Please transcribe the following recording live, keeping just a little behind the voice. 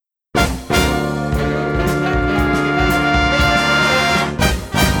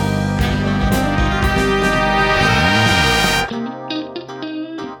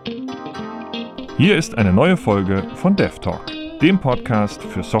Hier ist eine neue Folge von DevTalk, dem Podcast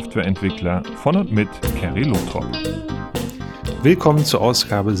für Softwareentwickler von und mit Kerry Lothrop. Willkommen zur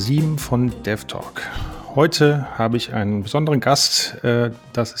Ausgabe 7 von DevTalk. Heute habe ich einen besonderen Gast,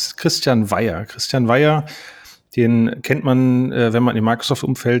 das ist Christian Weyer. Christian Weyer, den kennt man, wenn man im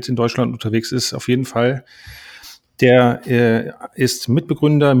Microsoft-Umfeld in Deutschland unterwegs ist, auf jeden Fall. Der ist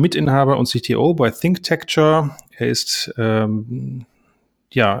Mitbegründer, Mitinhaber und CTO bei Thinktecture. Er ist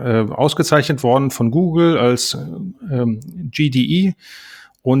ausgezeichnet worden von Google als GDE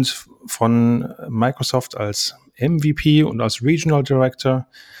und von Microsoft als MVP und als Regional Director.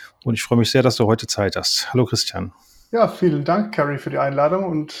 Und ich freue mich sehr, dass du heute Zeit hast. Hallo Christian. Ja, vielen Dank, Kerry, für die Einladung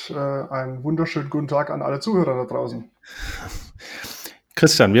und einen wunderschönen guten Tag an alle Zuhörer da draußen.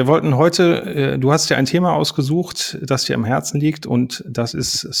 Christian, wir wollten heute, du hast dir ein Thema ausgesucht, das dir am Herzen liegt, und das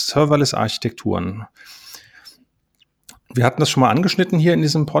ist Serverless-Architekturen. Wir hatten das schon mal angeschnitten hier in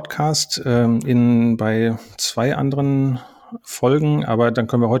diesem Podcast, bei 2 anderen Folgen, aber dann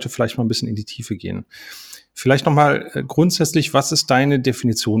können wir heute vielleicht mal ein bisschen in die Tiefe gehen. Vielleicht nochmal grundsätzlich, was ist deine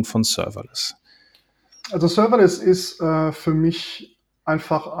Definition von Serverless? Also Serverless ist für mich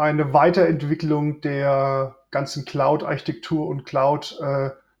einfach eine Weiterentwicklung der ganzen Cloud-Architektur und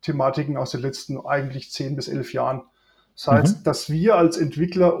Cloud-Thematiken aus den letzten eigentlich 10 bis 11 Jahren. Das heißt, dass wir als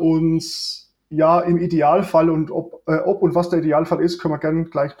Entwickler uns im Idealfall, und ob und was der Idealfall ist, können wir gerne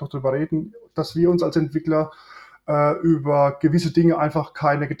gleich noch drüber reden, dass wir uns als Entwickler über gewisse Dinge einfach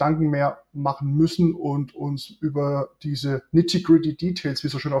keine Gedanken mehr machen müssen und uns über diese nitty-gritty Details, wie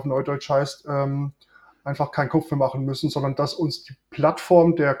es so schön auf Neudeutsch heißt, einfach keinen Kopf mehr machen müssen, sondern dass uns die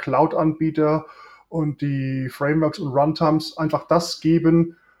Plattform der Cloud-Anbieter und die Frameworks und Runtimes einfach das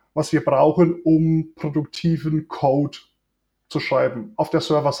geben, was wir brauchen, um produktiven Code zu schreiben auf der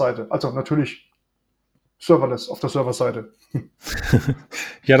Serverseite. Also natürlich Serverless auf der Serverseite.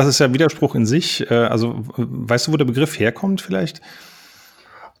 Ja, das ist ja Widerspruch in sich. Also weißt du, wo der Begriff herkommt vielleicht?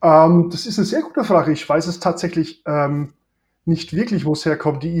 Das ist eine sehr gute Frage. Ich weiß es tatsächlich nicht wirklich, wo es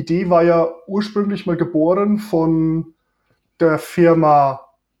herkommt. Die Idee war ja ursprünglich mal geboren von der Firma,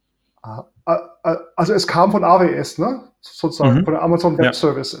 also es kam von AWS, ne? Sozusagen von der Amazon Web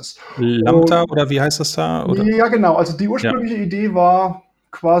Services. Lambda oder wie heißt das da? Oder? Ja, genau. Also die ursprüngliche Idee war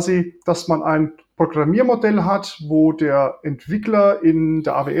quasi, dass man ein Programmiermodell hat, wo der Entwickler in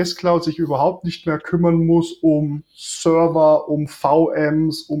der AWS Cloud sich überhaupt nicht mehr kümmern muss um Server, um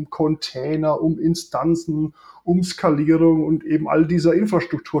VMs, um Container, um Instanzen, um Skalierung und eben all dieser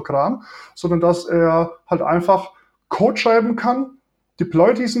Infrastrukturkram, sondern dass er halt einfach Code schreiben kann,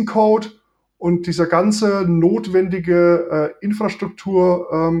 deploy diesen Code und dieser ganze notwendige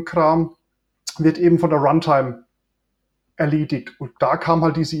Infrastrukturkram wird eben von der Runtime erledigt. Und da kam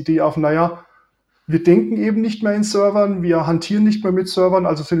halt diese Idee auf, wir denken eben nicht mehr in Servern, wir hantieren nicht mehr mit Servern,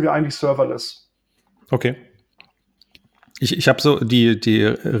 also sind wir eigentlich serverless. Okay. Ich habe so die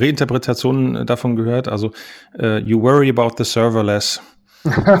Reinterpretation davon gehört, also you worry about the serverless.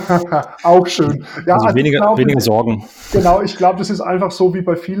 Auch schön. Ja, also weniger Sorgen. Genau, ich glaube, das ist einfach so wie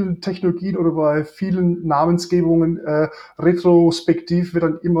bei vielen Technologien oder bei vielen Namensgebungen. Retrospektiv wird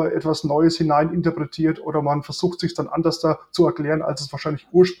dann immer etwas Neues hineininterpretiert oder man versucht sich dann anders da zu erklären, als es wahrscheinlich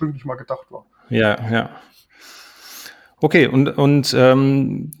ursprünglich mal gedacht war. Ja. Okay, und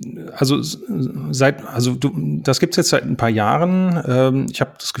das gibt's jetzt seit ein paar Jahren. Ich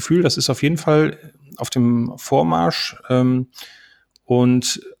habe das Gefühl, das ist auf jeden Fall auf dem Vormarsch.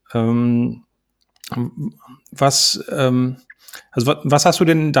 Was hast du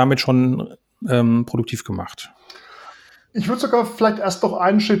denn damit schon produktiv gemacht? Ich würde sogar vielleicht erst noch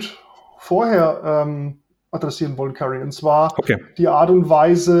einen Schritt vorher adressieren wollen, Kerry, und zwar die Art und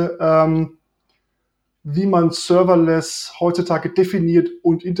Weise, wie man Serverless heutzutage definiert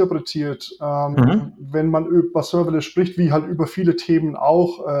und interpretiert. Wenn man über Serverless spricht, wie halt über viele Themen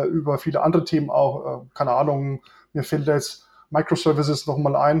auch, über viele andere Themen auch, keine Ahnung, mir fällt da jetzt Microservices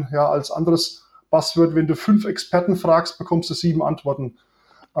nochmal ein, als anderes Buzzword. Wenn du 5 Experten fragst, bekommst du 7 Antworten.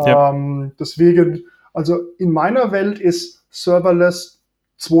 Ja. Deswegen, also in meiner Welt ist Serverless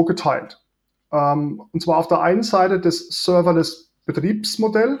zweigeteilt. Und zwar auf der einen Seite das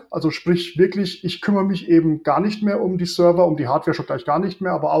Serverless-Betriebsmodell, also sprich wirklich, ich kümmere mich eben gar nicht mehr um die Server, um die Hardware schon gleich gar nicht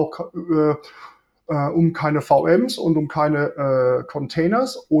mehr, aber auch um keine VMs und um keine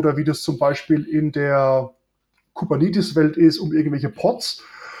Containers oder wie das zum Beispiel in der Kubernetes-Welt ist, um irgendwelche Pods,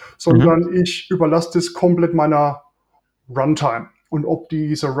 sondern ich überlasse das komplett meiner Runtime. Und ob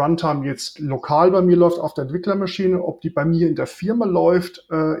diese Runtime jetzt lokal bei mir läuft auf der Entwicklermaschine, ob die bei mir in der Firma läuft,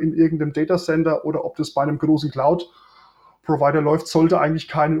 in irgendeinem Datacenter oder ob das bei einem großen Cloud-Provider läuft, sollte eigentlich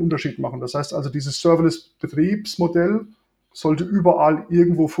keinen Unterschied machen. Das heißt also, dieses Serverless-Betriebsmodell sollte überall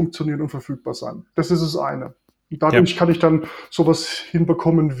irgendwo funktionieren und verfügbar sein. Das ist das eine. Und dadurch kann ich dann sowas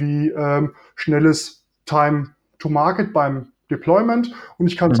hinbekommen wie schnelles Time to Market beim Deployment und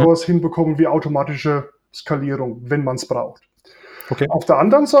ich kann sowas hinbekommen wie automatische Skalierung, wenn man es braucht. Okay. Auf der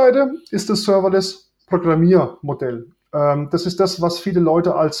anderen Seite ist das Serverless-Programmiermodell. Das ist das, was viele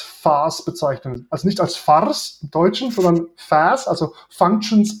Leute als FaaS bezeichnen. Also nicht als FARS im Deutschen, sondern FaaS, also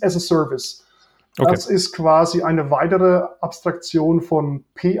Functions as a Service. Okay. Das ist quasi eine weitere Abstraktion von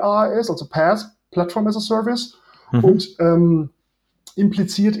PaaS, also PaaS, Platform as a Service, und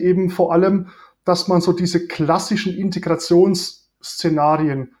impliziert eben vor allem, dass man so diese klassischen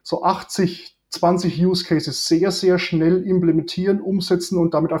Integrationsszenarien, so 20 Use Cases sehr, sehr schnell implementieren, umsetzen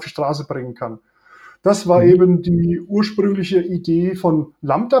und damit auf die Straße bringen kann. Das war eben die ursprüngliche Idee von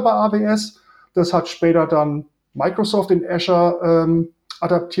Lambda bei AWS. Das hat später dann Microsoft in Azure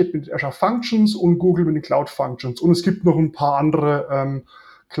adaptiert mit Azure Functions und Google mit den Cloud Functions. Und es gibt noch ein paar andere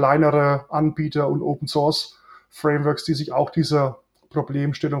kleinere Anbieter und Open Source Frameworks, die sich auch dieser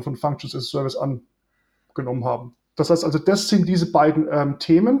Problemstellung von Functions as a Service angenommen haben. Das heißt also, das sind diese beiden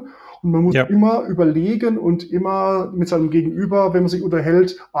Themen. Und man muss immer überlegen und immer mit seinem Gegenüber, wenn man sich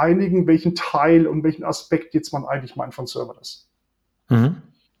unterhält, einigen, welchen Teil und welchen Aspekt jetzt man eigentlich meint von Serverless.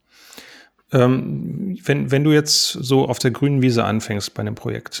 Wenn du jetzt so auf der grünen Wiese anfängst bei einem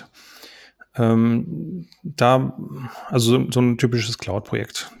Projekt, also so ein typisches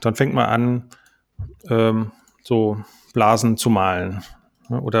Cloud-Projekt, dann fängt man an, so Blasen zu malen,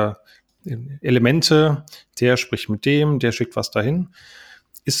 ne? Oder Elemente, der spricht mit dem, der schickt was dahin.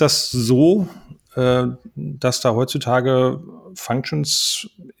 Ist das so, dass da heutzutage Functions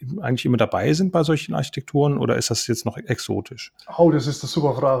eigentlich immer dabei sind bei solchen Architekturen oder ist das jetzt noch exotisch? Oh, das ist eine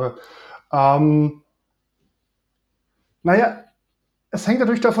super Frage. Naja, es hängt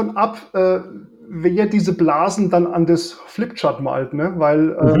natürlich davon ab, wer diese Blasen dann an das Flipchart malt, ne?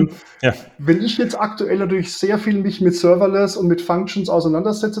 Weil wenn ich jetzt aktuell natürlich sehr viel mich mit Serverless und mit Functions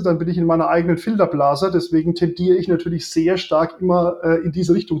auseinandersetze, dann bin ich in meiner eigenen Filterblase. Deswegen tendiere ich natürlich sehr stark immer in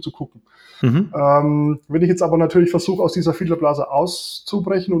diese Richtung zu gucken. Wenn ich jetzt aber natürlich versuche, aus dieser Filterblase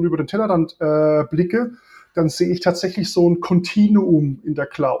auszubrechen und über den Tellerrand blicke, dann sehe ich tatsächlich so ein Kontinuum in der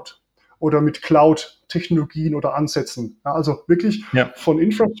Cloud oder mit Cloud-Technologien oder Ansätzen. Ja, also wirklich von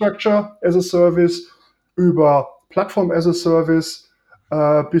Infrastructure as a Service über Plattform as a Service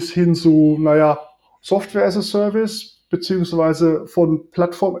bis hin zu, Software as a Service, beziehungsweise von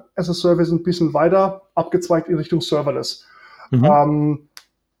Plattform as a Service ein bisschen weiter abgezweigt in Richtung Serverless.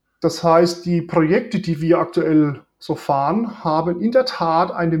 Das heißt, die Projekte, die wir aktuell so fahren, haben in der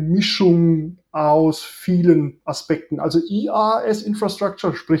Tat eine Mischung aus vielen Aspekten. Also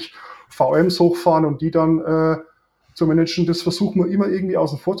IaaS-Infrastructure, sprich VMs hochfahren und die dann zu managen, das versuchen wir immer irgendwie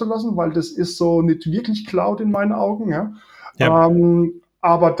außen vor zu lassen, weil das ist so nicht wirklich Cloud in meinen Augen.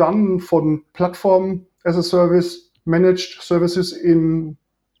 Aber dann von Plattform as a Service, Managed Services in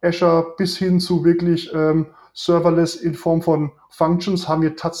Azure bis hin zu wirklich Serverless in Form von Functions haben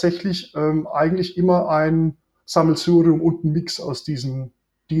wir tatsächlich eigentlich immer ein Sammelsurium und einen Mix aus diesen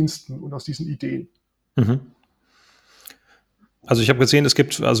Diensten und aus diesen Ideen. Also ich habe gesehen, es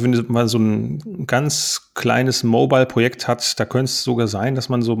gibt, also wenn man so ein ganz kleines Mobile-Projekt hat, da könnte es sogar sein, dass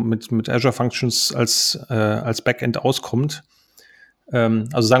man so mit Azure Functions als Backend auskommt.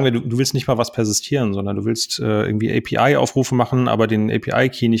 Also sagen wir, du willst nicht mal was persistieren, sondern du willst irgendwie API-Aufrufe machen, aber den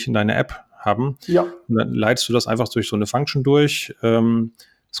API-Key nicht in deine App haben. Ja. Und dann leitest du das einfach durch so eine Function durch.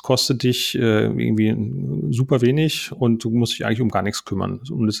 Es kostet dich irgendwie super wenig und du musst dich eigentlich um gar nichts kümmern.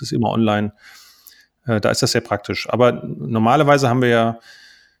 Und es ist immer online. Da ist das sehr praktisch. Aber normalerweise haben wir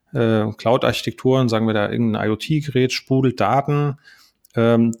ja Cloud-Architekturen, sagen wir da, irgendein IoT-Gerät sprudelt Daten.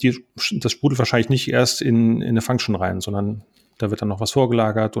 Das sprudelt wahrscheinlich nicht erst in eine Function rein, sondern da wird dann noch was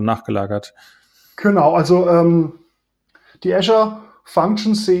vorgelagert und nachgelagert. Genau, also die Azure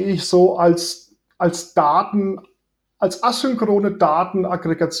Functions sehe ich so als Daten, als asynchrone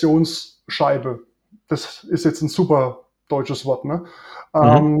Datenaggregationsscheibe. Das ist jetzt ein super deutsches Wort, ne?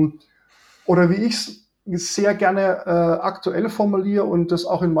 Oder wie ich es sehr gerne aktuell formuliere und das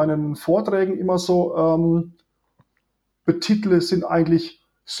auch in meinen Vorträgen immer so betitle, sind eigentlich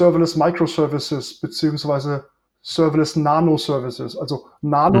Serverless Microservices beziehungsweise Serverless Nano-Services. Also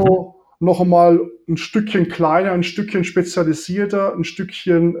Nano noch einmal ein Stückchen kleiner, ein Stückchen spezialisierter, ein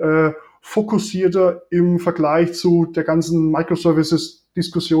Stückchen fokussierter im Vergleich zu der ganzen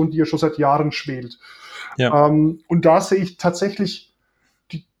Microservices-Diskussion, die ja schon seit Jahren schwelt. Ja. Und da sehe ich tatsächlich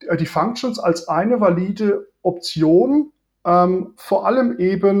die Functions als eine valide Option, vor allem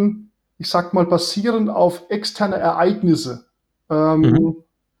eben, ich sag mal, basierend auf externe Ereignisse,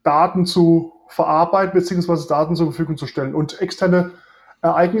 Daten zu verarbeiten bzw. Daten zur Verfügung zu stellen. Und externe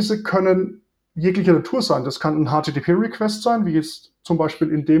Ereignisse können jeglicher Natur sein. Das kann ein HTTP-Request sein, wie jetzt zum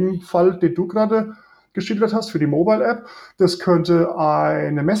Beispiel in dem Fall, den du gerade geschildert hast für die Mobile-App. Das könnte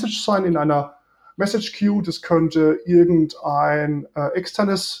eine Message sein in einer Message Queue. Das könnte irgendein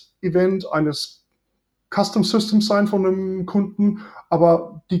externes Event eines Custom Systems sein von einem Kunden.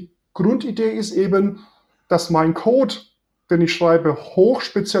 Aber die Grundidee ist eben, dass mein Code, den ich schreibe, hoch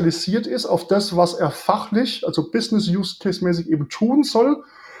spezialisiert ist auf das, was er fachlich, also Business-Use-Case-mäßig eben tun soll.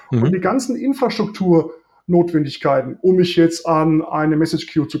 Und die ganzen Infrastrukturnotwendigkeiten, um mich jetzt an eine Message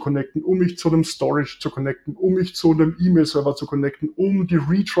Queue zu connecten, um mich zu einem Storage zu connecten, um mich zu einem E-Mail-Server zu connecten, um die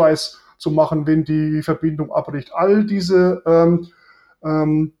Retries zu machen, wenn die Verbindung abbricht. All diese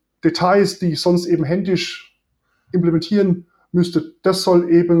Details, die ich sonst eben händisch implementieren müsste, das soll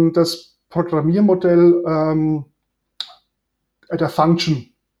eben das Programmiermodell der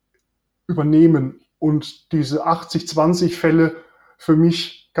Function übernehmen und diese 80-20 Fälle für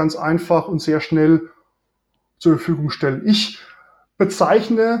mich ganz einfach und sehr schnell zur Verfügung stellen. Ich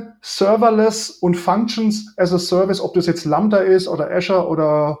bezeichne Serverless und Functions as a Service, ob das jetzt Lambda ist oder Azure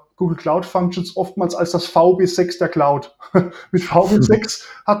oder Google Cloud Functions, oftmals als das VB6 der Cloud. Mit VB6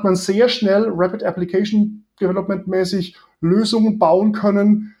 hat man sehr schnell Rapid Application Development mäßig Lösungen bauen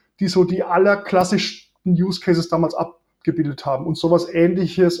können, die so die allerklassischsten Use Cases damals abgebildet haben. Und sowas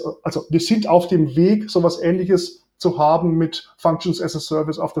Ähnliches, also wir sind auf dem Weg, sowas Ähnliches zu haben mit Functions as a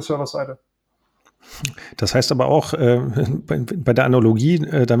Service auf der Serverseite. Das heißt aber auch, bei der Analogie,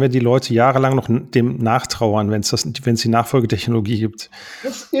 da werden die Leute jahrelang noch dem nachtrauern, wenn es die Nachfolgetechnologie gibt.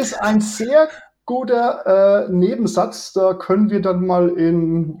 Das ist ein sehr guter Nebensatz. Da können wir dann mal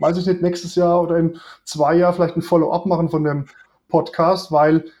in, weiß ich nicht, nächstes Jahr oder in 2 Jahren vielleicht ein Follow-up machen von dem Podcast,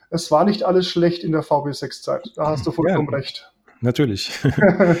 weil es war nicht alles schlecht in der VB6-Zeit. Da hast du vollkommen recht. Natürlich.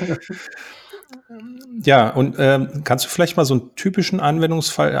 Ja, und kannst du vielleicht mal so einen typischen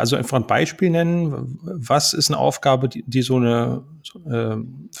Anwendungsfall, also einfach ein Beispiel nennen? Was ist eine Aufgabe, die so eine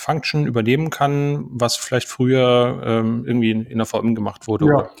Function übernehmen kann, was vielleicht früher irgendwie in der VM gemacht wurde?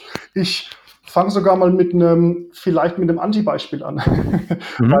 Ja, oder? Ich fange sogar mal mit einem Anti-Beispiel an,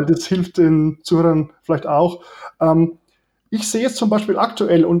 weil das hilft den Zuhörern vielleicht auch. Ich sehe es zum Beispiel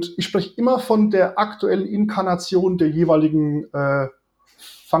aktuell, und ich spreche immer von der aktuellen Inkarnation der jeweiligen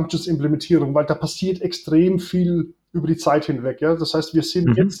Functions-Implementierung, weil da passiert extrem viel über die Zeit hinweg. Ja? Das heißt, wir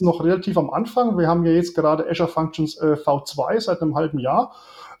sind jetzt noch relativ am Anfang. Wir haben ja jetzt gerade Azure Functions V2 seit einem halben Jahr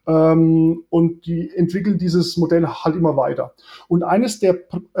und die entwickeln dieses Modell halt immer weiter. Und eines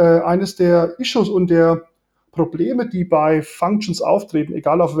der Issues und der Probleme, die bei Functions auftreten,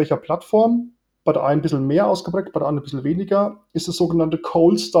 egal auf welcher Plattform, bei der einen ein bisschen mehr ausgeprägt, bei der anderen ein bisschen weniger, ist das sogenannte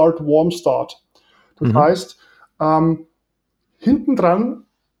Cold Start, Warm Start. Das heißt, hinten dran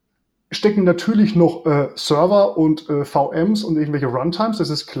stecken natürlich noch Server und VMs und irgendwelche Runtimes,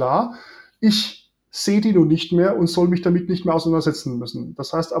 das ist klar. Ich sehe die nun nicht mehr und soll mich damit nicht mehr auseinandersetzen müssen.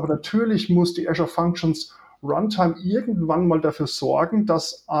 Das heißt aber, natürlich muss die Azure Functions Runtime irgendwann mal dafür sorgen,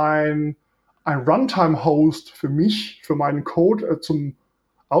 dass ein Runtime-Host für mich, für meinen Code zum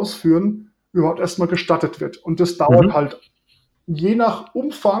Ausführen überhaupt erstmal gestattet wird. Und das dauert halt je nach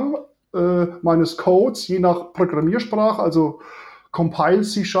Umfang meines Codes, je nach Programmiersprache, also Compile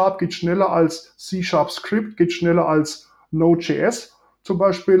C# geht schneller als C# Script, geht schneller als Node.js zum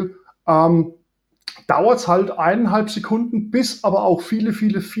Beispiel, dauert es halt 1,5 Sekunden, bis aber auch viele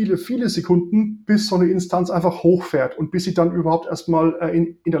Sekunden, bis so eine Instanz einfach hochfährt und bis sie dann überhaupt erstmal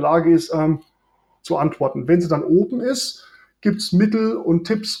in der Lage ist, zu antworten. Wenn sie dann oben ist, gibt es Mittel und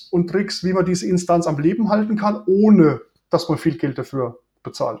Tipps und Tricks, wie man diese Instanz am Leben halten kann, ohne dass man viel Geld dafür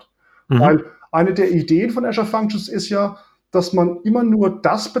bezahlt. Weil eine der Ideen von Azure Functions ist ja, dass man immer nur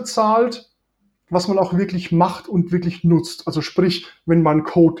das bezahlt, was man auch wirklich macht und wirklich nutzt. Also sprich, wenn mein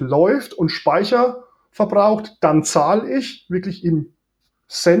Code läuft und Speicher verbraucht, dann zahle ich wirklich im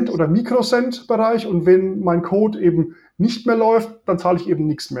Cent- oder Mikrocent-Bereich. Und wenn mein Code eben nicht mehr läuft, dann zahle ich eben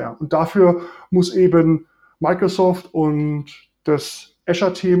nichts mehr. Und dafür muss eben Microsoft und das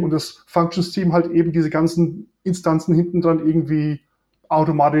Azure-Team und das Functions-Team halt eben diese ganzen Instanzen hinten dran irgendwie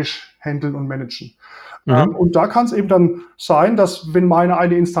automatisch handeln und managen. Und da kann es eben dann sein, dass wenn meine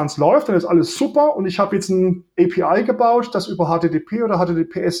eine Instanz läuft, dann ist alles super und ich habe jetzt ein API gebaut, das über HTTP oder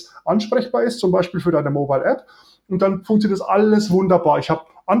HTTPS ansprechbar ist, zum Beispiel für deine Mobile App. Und dann funktioniert das alles wunderbar. Ich habe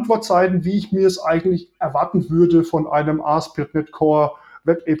Antwortzeiten, wie ich mir es eigentlich erwarten würde von einem ASP.NET Core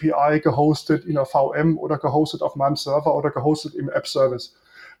Web API gehostet in einer VM oder gehostet auf meinem Server oder gehostet im App Service.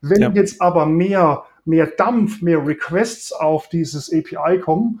 Wenn jetzt aber mehr Dampf, mehr Requests auf dieses API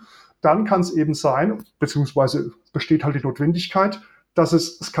kommen, dann kann es eben sein, beziehungsweise besteht halt die Notwendigkeit, dass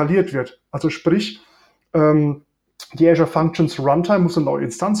es skaliert wird. Also sprich, die Azure Functions Runtime muss eine neue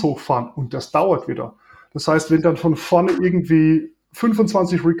Instanz hochfahren und das dauert wieder. Das heißt, wenn dann von vorne irgendwie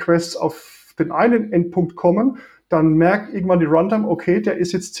 25 Requests auf den einen Endpunkt kommen, dann merkt irgendwann die Runtime, okay, der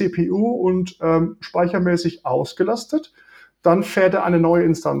ist jetzt CPU und speichermäßig ausgelastet, dann fährt er eine neue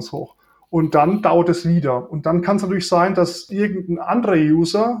Instanz hoch. Und dann dauert es wieder. Und dann kann es natürlich sein, dass irgendein anderer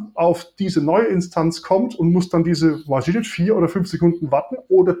User auf diese neue Instanz kommt und muss dann diese, weiß ich nicht, 4 oder 5 Sekunden warten.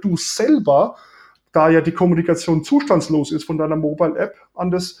 Oder du selber, da ja die Kommunikation zustandslos ist von deiner Mobile-App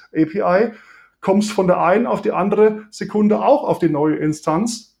an das API, kommst von der einen auf die andere Sekunde auch auf die neue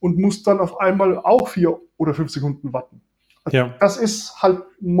Instanz und musst dann auf einmal auch 4 oder 5 Sekunden warten. Also das ist halt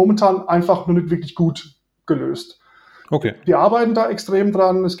momentan einfach nur nicht wirklich gut gelöst. Okay. Wir arbeiten da extrem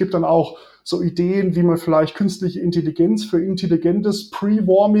dran. Es gibt dann auch so Ideen, wie man vielleicht künstliche Intelligenz für intelligentes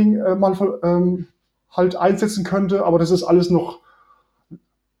Pre-Warming halt einsetzen könnte. Aber das ist alles noch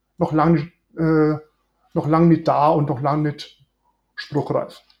lang nicht da und noch lang nicht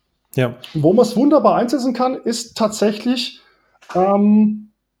spruchreif. Ja. Wo man es wunderbar einsetzen kann, ist tatsächlich,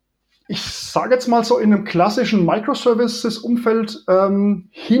 ich sage jetzt mal so in einem klassischen Microservices-Umfeld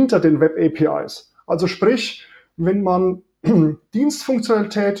hinter den Web-APIs. Also sprich, wenn man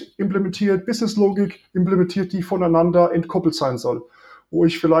Dienstfunktionalität implementiert, Businesslogik implementiert, die voneinander entkoppelt sein soll, wo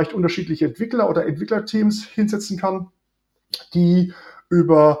ich vielleicht unterschiedliche Entwickler oder Entwicklerteams hinsetzen kann, die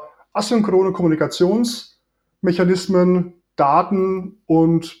über asynchrone Kommunikationsmechanismen Daten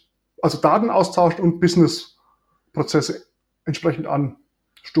austauschen und Businessprozesse entsprechend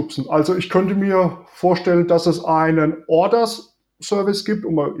anstupsen. Also ich könnte mir vorstellen, dass es einen Orders-Service gibt,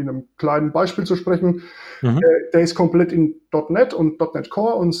 um mal in einem kleinen Beispiel zu sprechen. Der ist komplett in .NET und .NET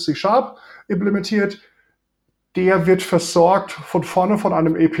Core und C# implementiert. Der wird versorgt von vorne von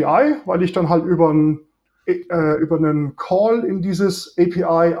einem API, weil ich dann halt über einen Call in dieses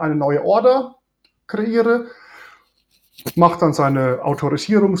API eine neue Order kreiere, macht dann seine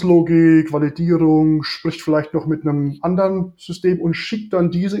Autorisierungslogik, Validierung, spricht vielleicht noch mit einem anderen System und schickt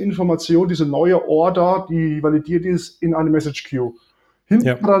dann diese Information, diese neue Order, die validiert ist, in eine Message Queue.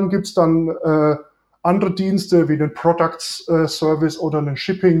 Hinten dran gibt es dann andere Dienste wie einen Products Service oder einen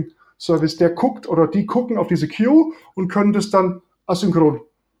Shipping Service, der guckt oder die gucken auf diese Queue und können das dann asynchron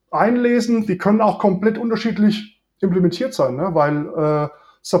einlesen. Die können auch komplett unterschiedlich implementiert sein, ne? Weil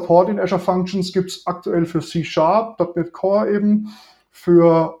Support in Azure Functions gibt es aktuell für C#, .NET Core eben,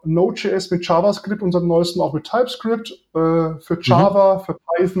 für Node.js mit JavaScript und seit neuestem auch mit TypeScript, für Java, für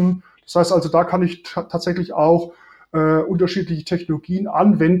Python. Das heißt also, da kann ich tatsächlich auch unterschiedliche Technologien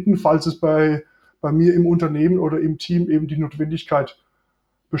anwenden, falls es bei mir im Unternehmen oder im Team eben die Notwendigkeit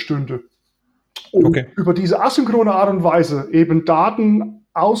bestünde. Um über diese asynchrone Art und Weise eben Daten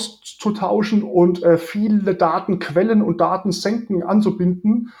auszutauschen und viele Datenquellen und Datensenken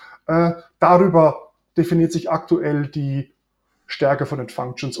anzubinden, darüber definiert sich aktuell die Stärke von den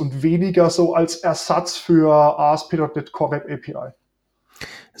Functions und weniger so als Ersatz für ASP.NET Core Web API.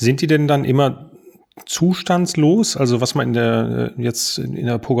 Sind die denn dann immer zustandslos, also was man in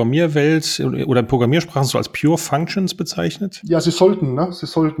der Programmierwelt oder in Programmiersprachen so als Pure Functions bezeichnet? Ja, sie sollten, ne? Sie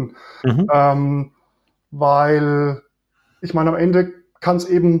sollten. Weil, ich meine, am Ende kann es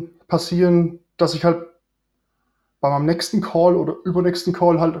eben passieren, dass ich halt bei meinem nächsten Call oder übernächsten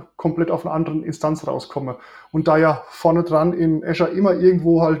Call halt komplett auf einer anderen Instanz rauskomme. Und da ja vorne dran in Azure immer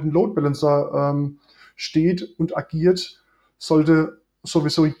irgendwo halt ein Load Balancer steht und agiert, sollte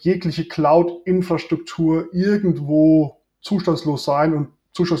sowieso jegliche Cloud-Infrastruktur irgendwo zustandslos sein. Und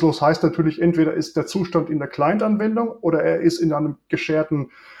zustandslos heißt natürlich, entweder ist der Zustand in der Client-Anwendung oder er ist in einem gescherten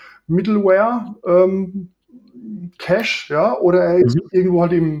Middleware Cache, ja, oder er ist irgendwo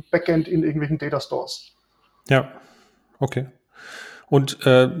halt im Backend in irgendwelchen Data Stores. Ja, okay. Und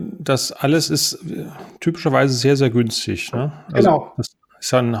das alles ist typischerweise sehr, sehr günstig, ne? Also genau. Das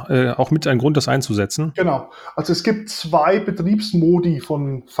ist dann auch mit ein Grund, das einzusetzen. Genau. Also es gibt 2 Betriebsmodi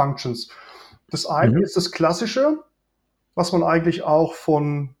von Functions. Das eine ist das klassische, was man eigentlich auch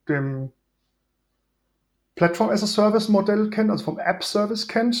von dem Platform-as-a-Service-Modell kennt, also vom App-Service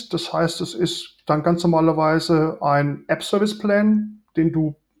kennt. Das heißt, es ist dann ganz normalerweise ein App-Service-Plan, den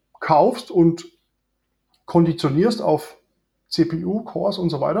du kaufst und konditionierst auf CPU, Cores und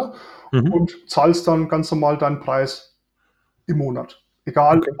so weiter und zahlst dann ganz normal deinen Preis im Monat.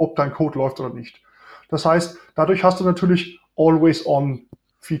 Egal, ob dein Code läuft oder nicht. Das heißt, dadurch hast du natürlich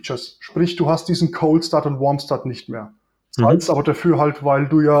Always-On-Features. Sprich, du hast diesen Cold Start und Warm Start nicht mehr. Zahlst aber dafür halt, weil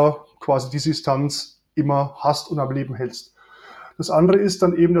du ja quasi diese Instanz immer hast und am Leben hältst. Das andere ist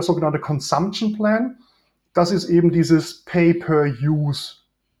dann eben der sogenannte Consumption Plan. Das ist eben dieses Pay-per-Use,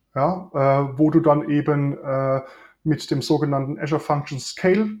 ja, wo du dann eben mit dem sogenannten Azure Function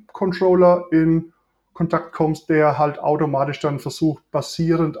Scale Controller in Kontakt kommst, der halt automatisch dann versucht,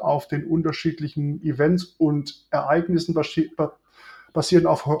 basierend auf den unterschiedlichen Events und Ereignissen, basierend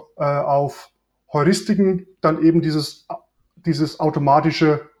auf Heuristiken, dann eben dieses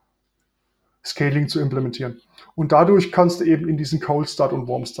automatische Scaling zu implementieren. Und dadurch kannst du eben in diesen Cold Start und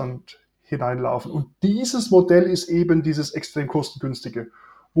Warm Start hineinlaufen. Und dieses Modell ist eben dieses extrem kostengünstige,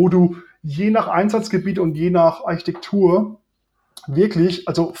 wo du je nach Einsatzgebiet und je nach Architektur wirklich,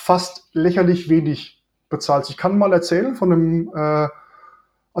 also fast lächerlich wenig bezahlst. Ich kann mal erzählen von einem,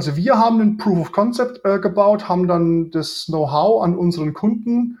 also wir haben einen Proof of Concept gebaut, haben dann das Know-how an unseren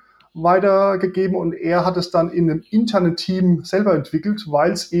Kunden weitergegeben und er hat es dann in einem internen Team selber entwickelt,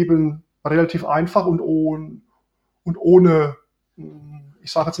 weil es eben relativ einfach und ohne,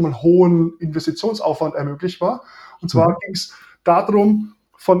 ich sage jetzt mal, einen hohen Investitionsaufwand ermöglicht war. Und zwar ging es darum,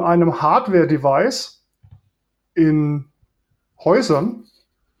 von einem Hardware-Device in Häusern,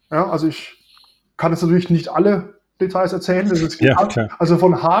 ja, also ich kann jetzt natürlich nicht alle Details erzählen, das ist klar. Also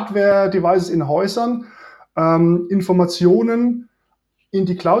von Hardware-Devices in Häusern Informationen in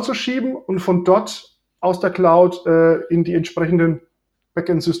die Cloud zu schieben und von dort aus der Cloud in die entsprechenden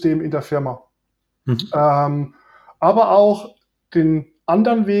Backend-Systeme in der Firma. Aber auch den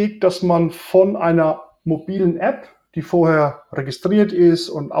anderen Weg, dass man von einer mobilen App, die vorher registriert ist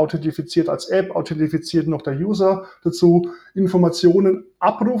und authentifiziert als App, authentifiziert noch der User dazu, Informationen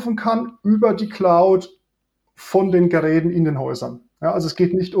abrufen kann über die Cloud von den Geräten in den Häusern. Ja, also es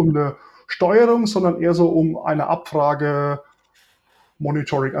geht nicht um eine Steuerung, sondern eher so um eine Abfrage,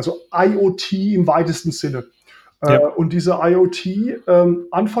 Monitoring, also IoT im weitesten Sinne. Und diese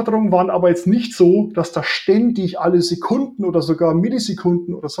IoT-Anforderungen waren aber jetzt nicht so, dass da ständig alle Sekunden oder sogar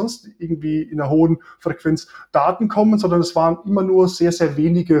Millisekunden oder sonst irgendwie in einer hohen Frequenz Daten kommen, sondern es waren immer nur sehr, sehr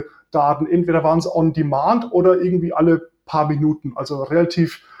wenige Daten. Entweder waren es on demand oder irgendwie alle paar Minuten, also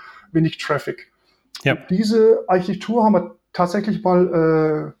relativ wenig Traffic. Ja. Diese Architektur haben wir tatsächlich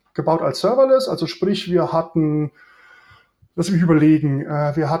mal gebaut als Serverless, also sprich, wir hatten, lass mich überlegen,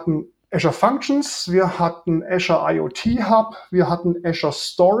 wir hatten Azure Functions, wir hatten Azure IoT Hub, wir hatten Azure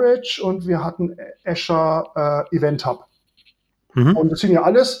Storage und wir hatten Azure Event Hub. Und das sind ja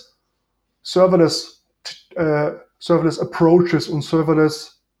alles Serverless Approaches und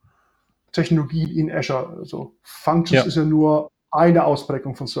Serverless Technologien in Azure. Also Functions ist ja nur eine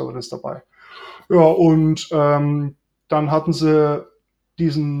Ausprägung von Serverless dabei. Ja, und dann hatten sie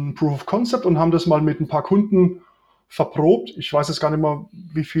diesen Proof of Concept und haben das mal mit ein paar Kunden verprobt. Ich weiß jetzt gar nicht mehr,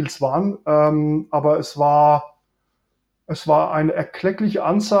 wie viel es waren, aber es war eine erkleckliche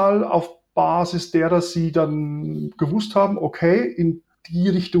Anzahl, auf Basis derer sie dann gewusst haben, okay, in die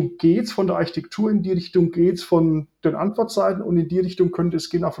Richtung geht's von der Architektur, in die Richtung geht's von den Antwortseiten und in die Richtung könnte es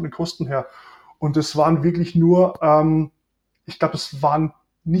gehen, auch von den Kosten her. Und es waren wirklich nur, ich glaube, es waren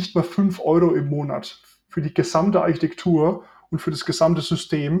nicht mal 5 Euro im Monat für die gesamte Architektur und für das gesamte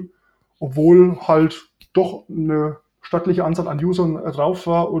System, obwohl halt doch eine stattliche Anzahl an Usern drauf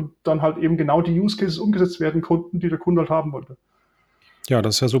war und dann halt eben genau die Use Cases umgesetzt werden konnten, die der Kunde halt haben wollte. Ja,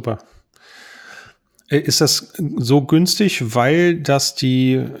 das ist ja super. Ist das so günstig, weil das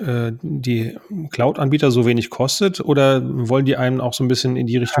die Cloud-Anbieter so wenig kostet oder wollen die einen auch so ein bisschen in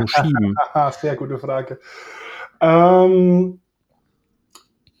die Richtung schieben? Sehr gute Frage.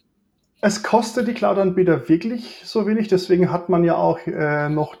 Es kostet die Cloud-Anbieter wirklich so wenig, deswegen hat man ja auch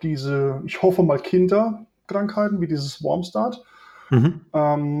noch diese, ich hoffe mal, Kinderkrankheiten wie dieses Warm Start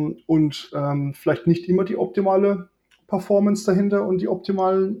und vielleicht nicht immer die optimale Performance dahinter und die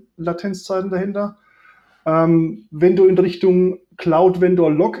optimalen Latenzzeiten dahinter. Wenn du in Richtung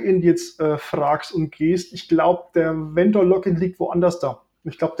Cloud-Vendor-Login jetzt fragst und gehst, ich glaube, der Vendor-Login liegt woanders da.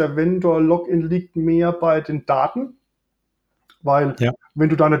 Ich glaube, der Vendor-Login liegt mehr bei den Daten, weil wenn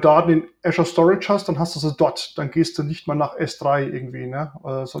du deine Daten in Azure Storage hast, dann hast du sie dort. Dann gehst du nicht mal nach S3 irgendwie, ne?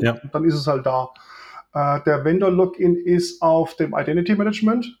 Sondern dann ist es halt da. Der Vendor-Login ist auf dem Identity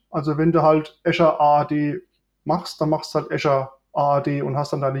Management. Also wenn du halt Azure AAD machst, dann machst du halt Azure AAD und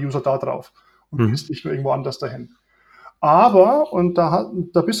hast dann deine User da drauf. Und gehst nicht mehr irgendwo anders dahin. Aber, und da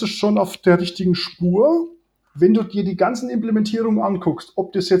bist du schon auf der richtigen Spur, wenn du dir die ganzen Implementierungen anguckst,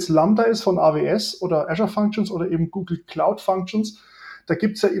 ob das jetzt Lambda ist von AWS oder Azure Functions oder eben Google Cloud Functions, da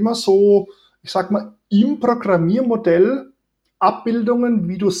gibt es ja immer so, ich sag mal, im Programmiermodell Abbildungen,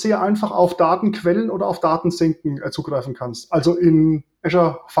 wie du sehr einfach auf Datenquellen oder auf Datensenken zugreifen kannst. Also in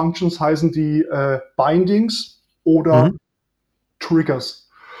Azure Functions heißen die Bindings oder Triggers.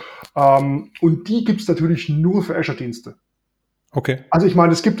 Und die gibt es natürlich nur für Azure-Dienste. Okay. Also ich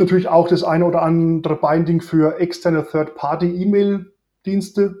meine, es gibt natürlich auch das eine oder andere Binding für externe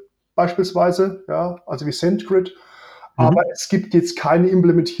Third-Party-E-Mail-Dienste beispielsweise, ja, also wie SendGrid. Aber es gibt jetzt keine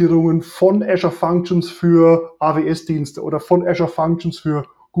Implementierungen von Azure Functions für AWS-Dienste oder von Azure Functions für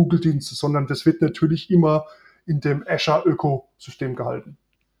Google-Dienste, sondern das wird natürlich immer in dem Azure-Ökosystem gehalten.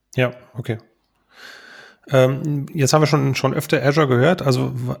 Ja, okay. Jetzt haben wir schon öfter Azure gehört.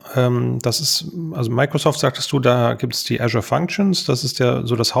 Also das ist, also Microsoft, sagtest du, da gibt es die Azure Functions. Das ist ja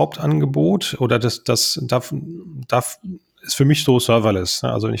so das Hauptangebot oder das darf ist für mich so Serverless.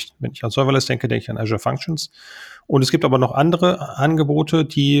 Ne? Also wenn ich an Serverless denke, denke ich an Azure Functions. Und es gibt aber noch andere Angebote,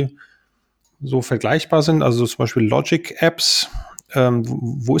 die so vergleichbar sind. Also zum Beispiel Logic Apps.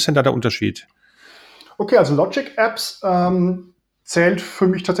 Wo ist denn da der Unterschied? Okay, also Logic Apps zählt für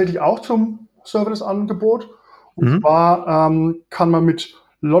mich tatsächlich auch zum Serverless-Angebot. Und zwar kann man mit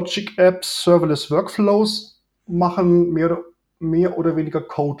Logic Apps Serverless Workflows machen, mehr oder weniger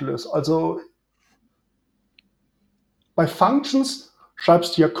codeless. Also bei Functions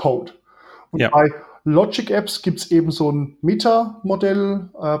schreibst du ja Code. Und bei Logic Apps gibt es eben so ein Meta-Modell,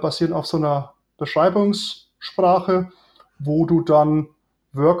 basierend auf so einer Beschreibungssprache, wo du dann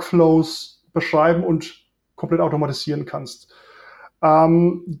Workflows beschreiben und komplett automatisieren kannst.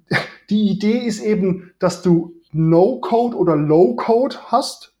 Die Idee ist eben, dass du No-Code oder Low-Code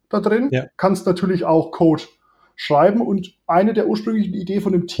hast da drin. Ja. Kannst natürlich auch Code schreiben. Und eine der ursprünglichen Ideen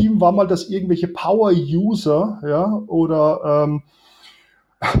von dem Team war mal, dass irgendwelche Power-User oder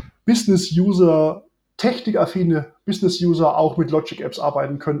Business-User, technikaffine Business-User auch mit Logic-Apps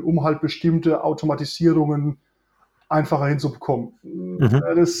arbeiten können, um halt bestimmte Automatisierungen einfacher hinzubekommen.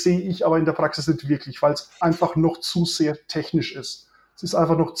 Das sehe ich aber in der Praxis nicht wirklich, weil es einfach noch zu sehr technisch ist. Es ist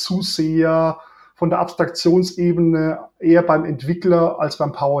einfach noch zu sehr von der Abstraktionsebene eher beim Entwickler als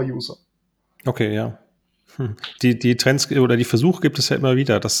beim Power-User. Okay, ja. Die Trends oder die Versuche gibt es ja immer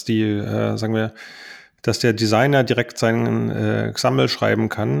wieder, dass dass der Designer direkt seinen XAML schreiben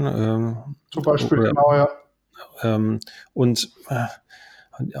kann. Zum Beispiel, genau, ja.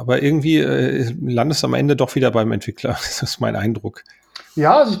 Aber irgendwie landest du am Ende doch wieder beim Entwickler. Das ist mein Eindruck.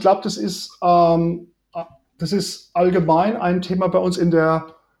 Ja, also ich glaube, das ist allgemein ein Thema bei uns in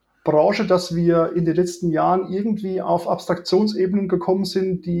der Branche, dass wir in den letzten Jahren irgendwie auf Abstraktionsebenen gekommen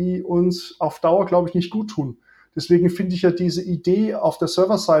sind, die uns auf Dauer, glaube ich, nicht gut tun. Deswegen finde ich ja diese Idee auf der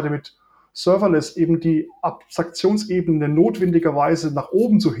Serverseite mit Serverless eben die Abstraktionsebene notwendigerweise nach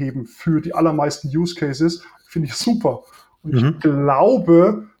oben zu heben für die allermeisten Use Cases, finde ich super. Und ich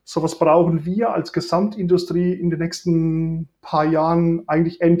glaube, sowas brauchen wir als Gesamtindustrie in den nächsten paar Jahren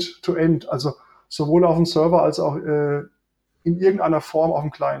eigentlich end-to-end. Also sowohl auf dem Server als auch in irgendeiner Form auf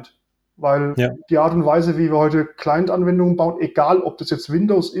dem Client. Weil die Art und Weise, wie wir heute Client-Anwendungen bauen, egal ob das jetzt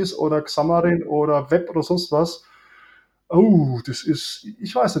Windows ist oder Xamarin oder Web oder sonst was,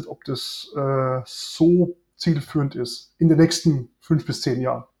 ich weiß nicht, ob das so zielführend ist in den nächsten 5 bis 10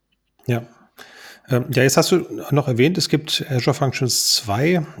 Jahren. Ja. Jetzt hast du noch erwähnt, es gibt Azure Functions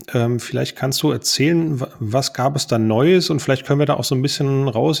 2. Vielleicht kannst du erzählen, was gab es da Neues und vielleicht können wir da auch so ein bisschen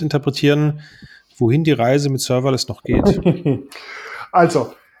rausinterpretieren, wohin die Reise mit Serverless noch geht.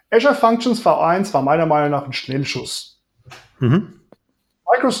 Also, Azure Functions V1 war meiner Meinung nach ein Schnellschuss.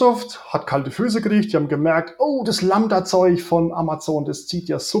 Microsoft hat kalte Füße gekriegt, die haben gemerkt, das Lambda-Zeug von Amazon, das zieht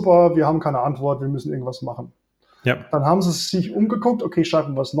ja super, wir haben keine Antwort, wir müssen irgendwas machen. Ja. Dann haben sie sich umgeguckt, okay,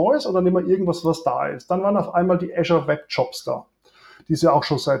 schreiben wir was Neues oder nehmen wir irgendwas, was da ist. Dann waren auf einmal die Azure Web Jobs da, die es ja auch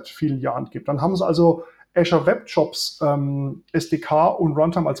schon seit vielen Jahren gibt. Dann haben sie also Azure Web Jobs SDK und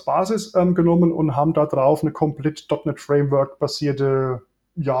Runtime als Basis genommen und haben da drauf eine komplett .NET Framework basierte,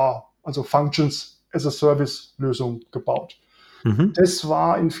 also Functions as a Service Lösung gebaut. Das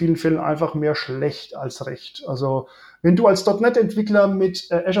war in vielen Fällen einfach mehr schlecht als recht. Also wenn du als .NET-Entwickler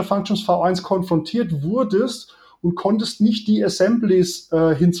mit Azure Functions V1 konfrontiert wurdest und konntest nicht die Assemblies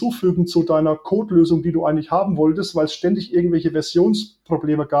hinzufügen zu deiner Codelösung, die du eigentlich haben wolltest, weil es ständig irgendwelche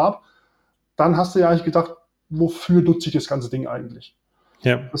Versionsprobleme gab, dann hast du ja eigentlich gedacht, wofür nutze ich das ganze Ding eigentlich?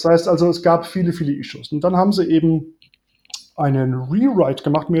 Ja. Das heißt also, es gab viele, viele Issues. Und dann haben sie eben einen Rewrite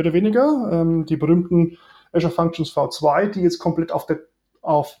gemacht, mehr oder weniger, die berühmten Azure Functions V2, die jetzt komplett auf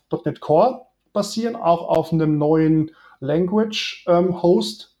 .NET Core basieren, auch auf einem neuen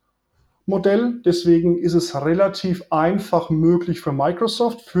Language-Host-Modell. Deswegen ist es relativ einfach möglich für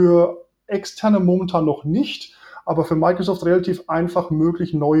Microsoft, für Externe momentan noch nicht, aber für Microsoft relativ einfach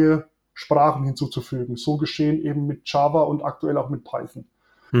möglich, neue Sprachen hinzuzufügen. So geschehen eben mit Java und aktuell auch mit Python.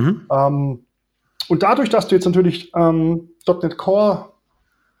 Und dadurch, dass du jetzt natürlich .NET Core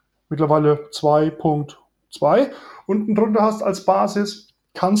mittlerweile 2.2 unten drunter hast als Basis,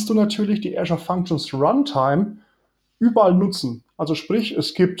 kannst du natürlich die Azure Functions Runtime überall nutzen. Also sprich,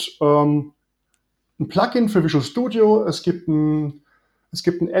 es gibt ein Plugin für Visual Studio, es gibt ein Es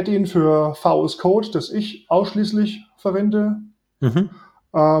gibt ein Add-in für VS Code, das ich ausschließlich verwende.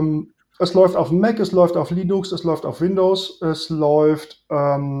 Es läuft auf Mac, es läuft auf Linux, es läuft auf Windows, es läuft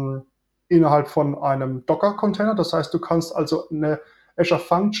innerhalb von einem Docker-Container. Das heißt, du kannst also eine Azure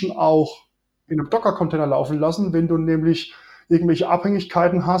Function auch in einem Docker-Container laufen lassen, wenn du nämlich irgendwelche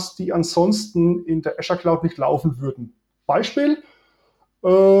Abhängigkeiten hast, die ansonsten in der Azure Cloud nicht laufen würden. Beispiel,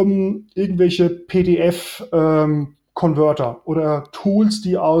 irgendwelche PDF-Converter oder Tools,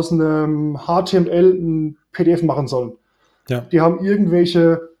 die aus einem HTML ein PDF machen sollen. Ja. Die haben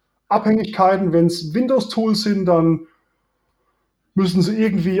irgendwelche Abhängigkeiten. Wenn es Windows-Tools sind, dann müssen sie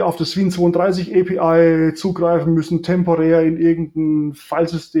irgendwie auf das Win32 API zugreifen, müssen temporär in irgendein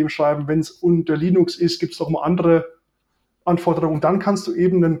Filesystem schreiben. Wenn es unter Linux ist, gibt es doch mal andere Anforderungen. Dann kannst du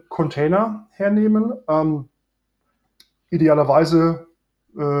eben einen Container hernehmen. Idealerweise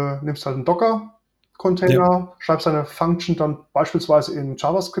nimmst halt einen Docker-Container, schreibst eine Function dann beispielsweise in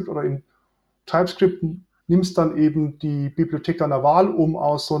JavaScript oder in TypeScript, nimmst dann eben die Bibliothek deiner Wahl, um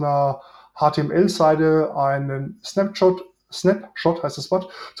aus so einer HTML-Seite einen Snapshot heißt das Wort,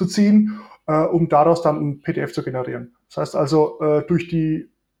 zu ziehen, um daraus dann ein PDF zu generieren. Das heißt also, durch die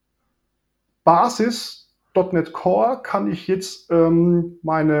Basis .NET Core kann ich jetzt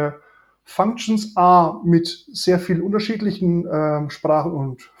meine Functions mit sehr vielen unterschiedlichen Sprachen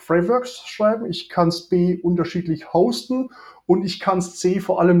und Frameworks schreiben. Ich kann es B unterschiedlich hosten und ich kann es C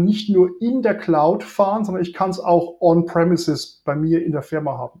vor allem nicht nur in der Cloud fahren, sondern ich kann es auch on-premises bei mir in der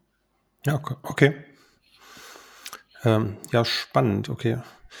Firma haben. Ja, okay. Ja, spannend, okay.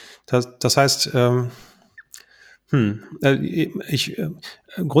 Das heißt,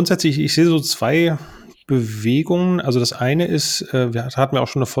 grundsätzlich, ich sehe so zwei Bewegungen. Also das eine ist, hatten wir auch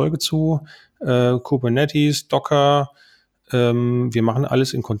schon eine Folge zu, Kubernetes, Docker, wir machen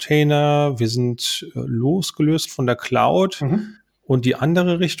alles in Container, wir sind losgelöst von der Cloud. Und die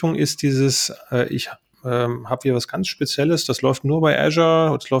andere Richtung ist dieses, ich habe hier was ganz Spezielles, das läuft nur bei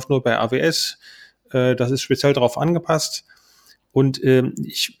Azure, das läuft nur bei AWS, das ist speziell darauf angepasst. Und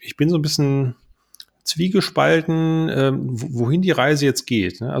ich bin so ein bisschen zwiegespalten, wohin die Reise jetzt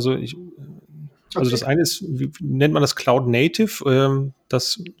geht. Ne? Also das eine ist, wie nennt man das, Cloud Native,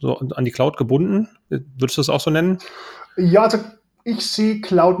 das so an die Cloud gebunden. Würdest du das auch so nennen? Ja, also ich sehe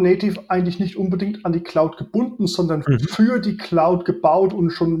Cloud Native eigentlich nicht unbedingt an die Cloud gebunden, sondern für die Cloud gebaut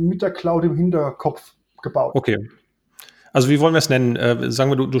und schon mit der Cloud im Hinterkopf gebaut. Okay. Also wie wollen wir es nennen?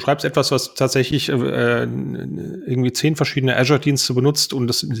 Sagen wir, du schreibst etwas, was tatsächlich irgendwie 10 verschiedene Azure-Dienste benutzt und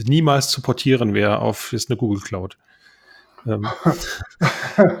das niemals zu portieren wäre auf jetzt eine Google Cloud.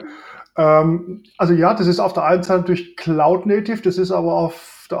 Also ja, das ist auf der einen Seite durch Cloud Native, das ist aber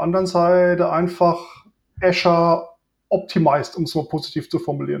auf der anderen Seite einfach Azure optimized, um es mal positiv zu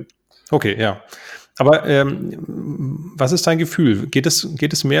formulieren. Okay, ja. Aber was ist dein Gefühl? Geht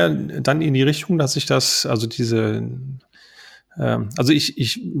es mehr dann in die Richtung, dass ich das, also diese also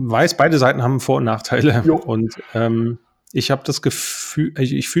ich weiß, beide Seiten haben Vor- und Nachteile. Jo. Und ich habe das Gefühl,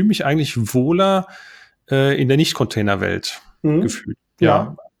 ich fühle mich eigentlich wohler in der Nicht-Container-Welt gefühlt.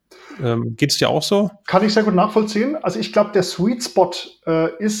 Ja. Geht es dir auch so? Kann ich sehr gut nachvollziehen. Also ich glaube, der Sweet Spot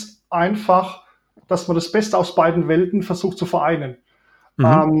ist einfach, dass man das Beste aus beiden Welten versucht zu vereinen.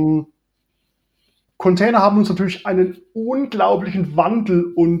 Container haben uns natürlich einen unglaublichen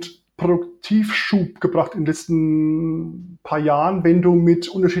Wandel und Produktivschub gebracht in den letzten paar Jahren, wenn du mit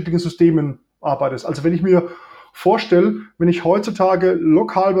unterschiedlichen Systemen arbeitest. Also wenn ich mir vorstelle, wenn ich heutzutage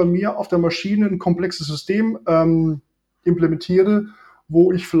lokal bei mir auf der Maschine ein komplexes System implementiere,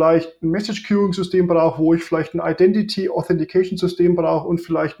 wo ich vielleicht ein Message-Queuing-System brauche, wo ich vielleicht ein Identity-Authentication-System brauche und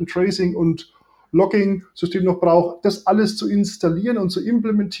vielleicht ein Tracing- und Logging-System noch brauche, das alles zu installieren und zu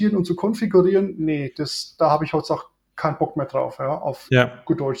implementieren und zu konfigurieren, nee, da habe ich heutzutage keinen Bock mehr drauf, auf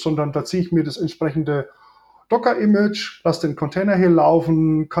gut Deutsch, sondern da ziehe ich mir das entsprechende Docker-Image, lasse den Container hier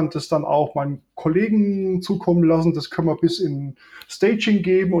laufen, kann das dann auch meinen Kollegen zukommen lassen, das können wir bis in Staging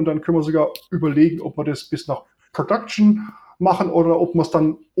geben und dann können wir sogar überlegen, ob wir das bis nach Production machen oder ob wir es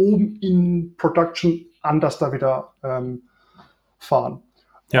dann oben in Production anders da wieder fahren.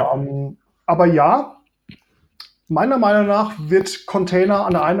 Ja. Aber ja, meiner Meinung nach wird Container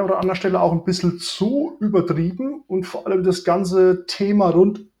an der einen oder anderen Stelle auch ein bisschen zu übertrieben und vor allem das ganze Thema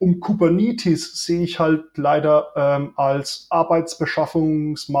rund um Kubernetes sehe ich halt leider als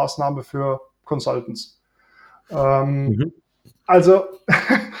Arbeitsbeschaffungsmaßnahme für Consultants. Also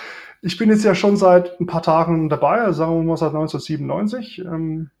ich bin jetzt ja schon seit ein paar Tagen dabei, also sagen wir mal seit 1997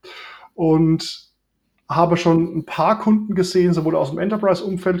 und habe schon ein paar Kunden gesehen, sowohl aus dem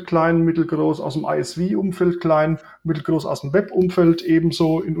Enterprise-Umfeld klein, mittelgroß, aus dem ISV-Umfeld klein, mittelgroß, aus dem Web-Umfeld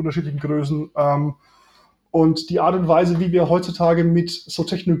ebenso in unterschiedlichen Größen. Und die Art und Weise, wie wir heutzutage mit so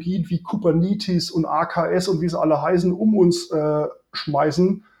Technologien wie Kubernetes und AKS und wie sie alle heißen, um uns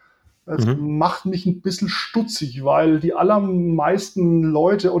schmeißen, das macht mich ein bisschen stutzig, weil die allermeisten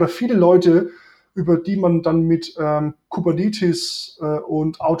Leute oder viele Leute, über die man dann mit Kubernetes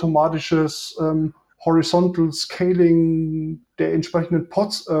und automatisches Horizontal Scaling der entsprechenden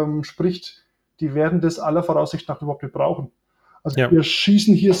Pods spricht, die werden das aller Voraussicht nach überhaupt nicht brauchen. Also wir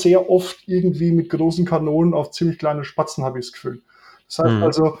schießen hier sehr oft irgendwie mit großen Kanonen auf ziemlich kleine Spatzen, habe ich das Gefühl. Das heißt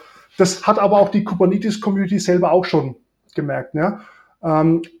also, das hat aber auch die Kubernetes-Community selber auch schon gemerkt. Ja?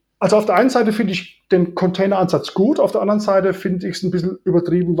 Also auf der einen Seite finde ich den Container-Ansatz gut, auf der anderen Seite finde ich es ein bisschen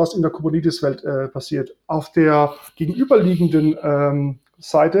übertrieben, was in der Kubernetes-Welt passiert. Auf der gegenüberliegenden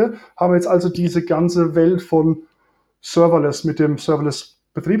Seite haben wir jetzt also diese ganze Welt von Serverless mit dem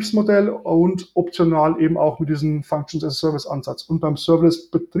Serverless-Betriebsmodell und optional eben auch mit diesem Functions-as-a-Service-Ansatz. Und beim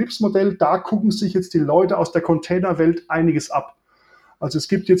Serverless-Betriebsmodell, da gucken sich jetzt die Leute aus der Container-Welt einiges ab. Also es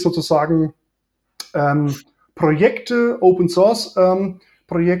gibt jetzt sozusagen Projekte, Open-Source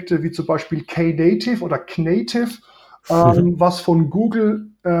Projekte wie zum Beispiel Knative oder Knative, was von Google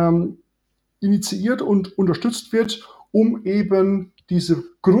initiiert und unterstützt wird, um eben diese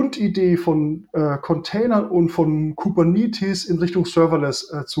Grundidee von Containern und von Kubernetes in Richtung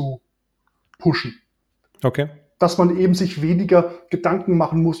Serverless zu pushen. Okay. Dass man eben sich weniger Gedanken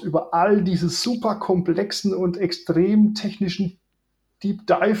machen muss über all diese super komplexen und extrem technischen Deep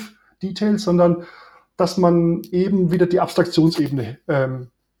Dive Details, sondern dass man eben wieder die Abstraktionsebene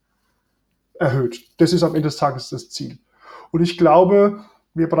erhöht. Das ist am Ende des Tages das Ziel. Und ich glaube,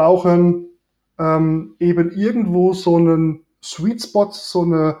 wir brauchen eben irgendwo so einen Sweet Spot, so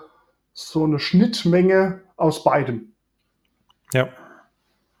eine Schnittmenge aus beidem. Ja.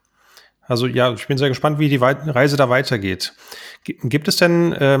 Also ja, ich bin sehr gespannt, wie die Reise da weitergeht. Gibt es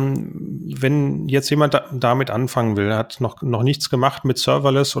denn, wenn jetzt jemand damit anfangen will, hat noch nichts gemacht mit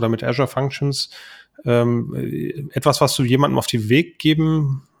Serverless oder mit Azure Functions, etwas, was du jemandem auf den Weg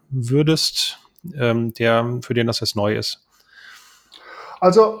geben würdest, für den das jetzt neu ist?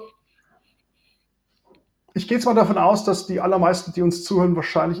 Also ich gehe jetzt mal davon aus, dass die allermeisten, die uns zuhören,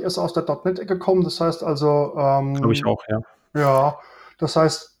 wahrscheinlich erst aus der .NET-Ecke kommen. Das heißt also... Glaube ich auch, ja. Ja, das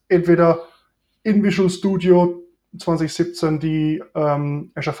heißt entweder in Visual Studio 2017 die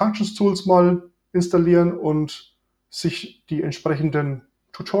Azure Functions Tools mal installieren und sich die entsprechenden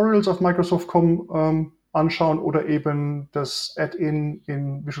Tutorials auf Microsoft.com anschauen oder eben das Add-in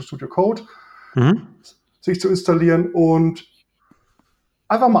in Visual Studio Code sich zu installieren und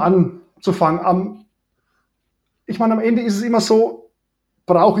einfach mal anzufangen. Ich meine, am Ende ist es immer so,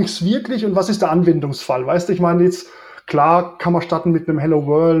 brauche ich es wirklich und was ist der Anwendungsfall? Weißt du, ich meine jetzt, klar kann man starten mit einem Hello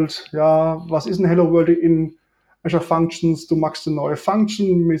World. Ja, was ist ein Hello World in Azure Functions? Du machst eine neue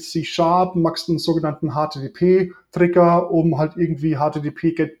Function mit C#, machst einen sogenannten HTTP-Trigger, um halt irgendwie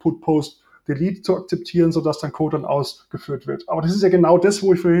HTTP Get Put Post Delete zu akzeptieren, sodass dein Code dann ausgeführt wird. Aber das ist ja genau das,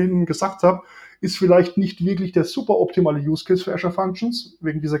 wo ich vorhin gesagt habe, ist vielleicht nicht wirklich der super optimale Use Case für Azure Functions,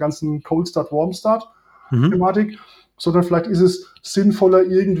 wegen dieser ganzen Cold Start, Warm Start Thematik, sondern vielleicht ist es sinnvoller,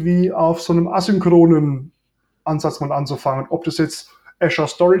 irgendwie auf so einem asynchronen Ansatz mal anzufangen. Ob das jetzt Azure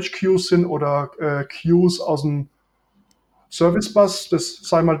Storage Queues sind oder Queues aus dem Service Bus, das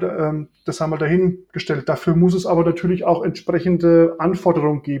sei mal dahingestellt. Dafür muss es aber natürlich auch entsprechende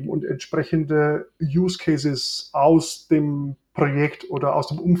Anforderungen geben und entsprechende Use Cases aus dem Projekt oder aus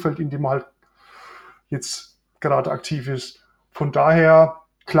dem Umfeld, in dem man halt jetzt gerade aktiv ist. Von daher,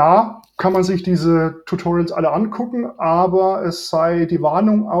 klar, kann man sich diese Tutorials alle angucken, aber es sei die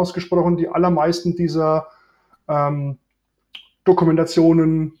Warnung ausgesprochen, die allermeisten dieser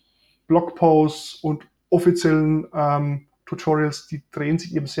Dokumentationen, Blogposts und offiziellen Tutorials, die drehen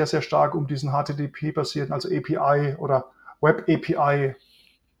sich eben sehr, sehr stark um diesen HTTP-basierten, also API oder Web-API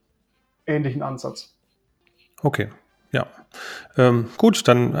ähnlichen Ansatz. Okay, ja. Gut,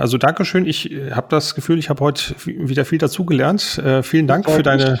 dann, also Dankeschön. Ich habe das Gefühl, ich habe heute wieder viel dazugelernt. Vielen Dank für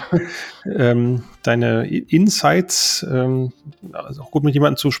deine Insights. Also auch gut, mit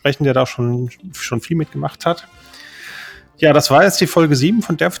jemandem zu sprechen, der da schon viel mitgemacht hat. Ja, das war jetzt die Folge 7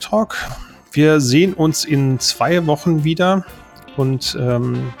 von DevTalk. Wir sehen uns in 2 Wochen wieder und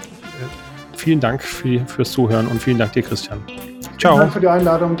vielen Dank fürs Zuhören und vielen Dank dir, Christian. Ciao. Vielen Dank für die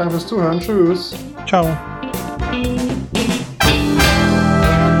Einladung, danke fürs Zuhören. Tschüss. Ciao.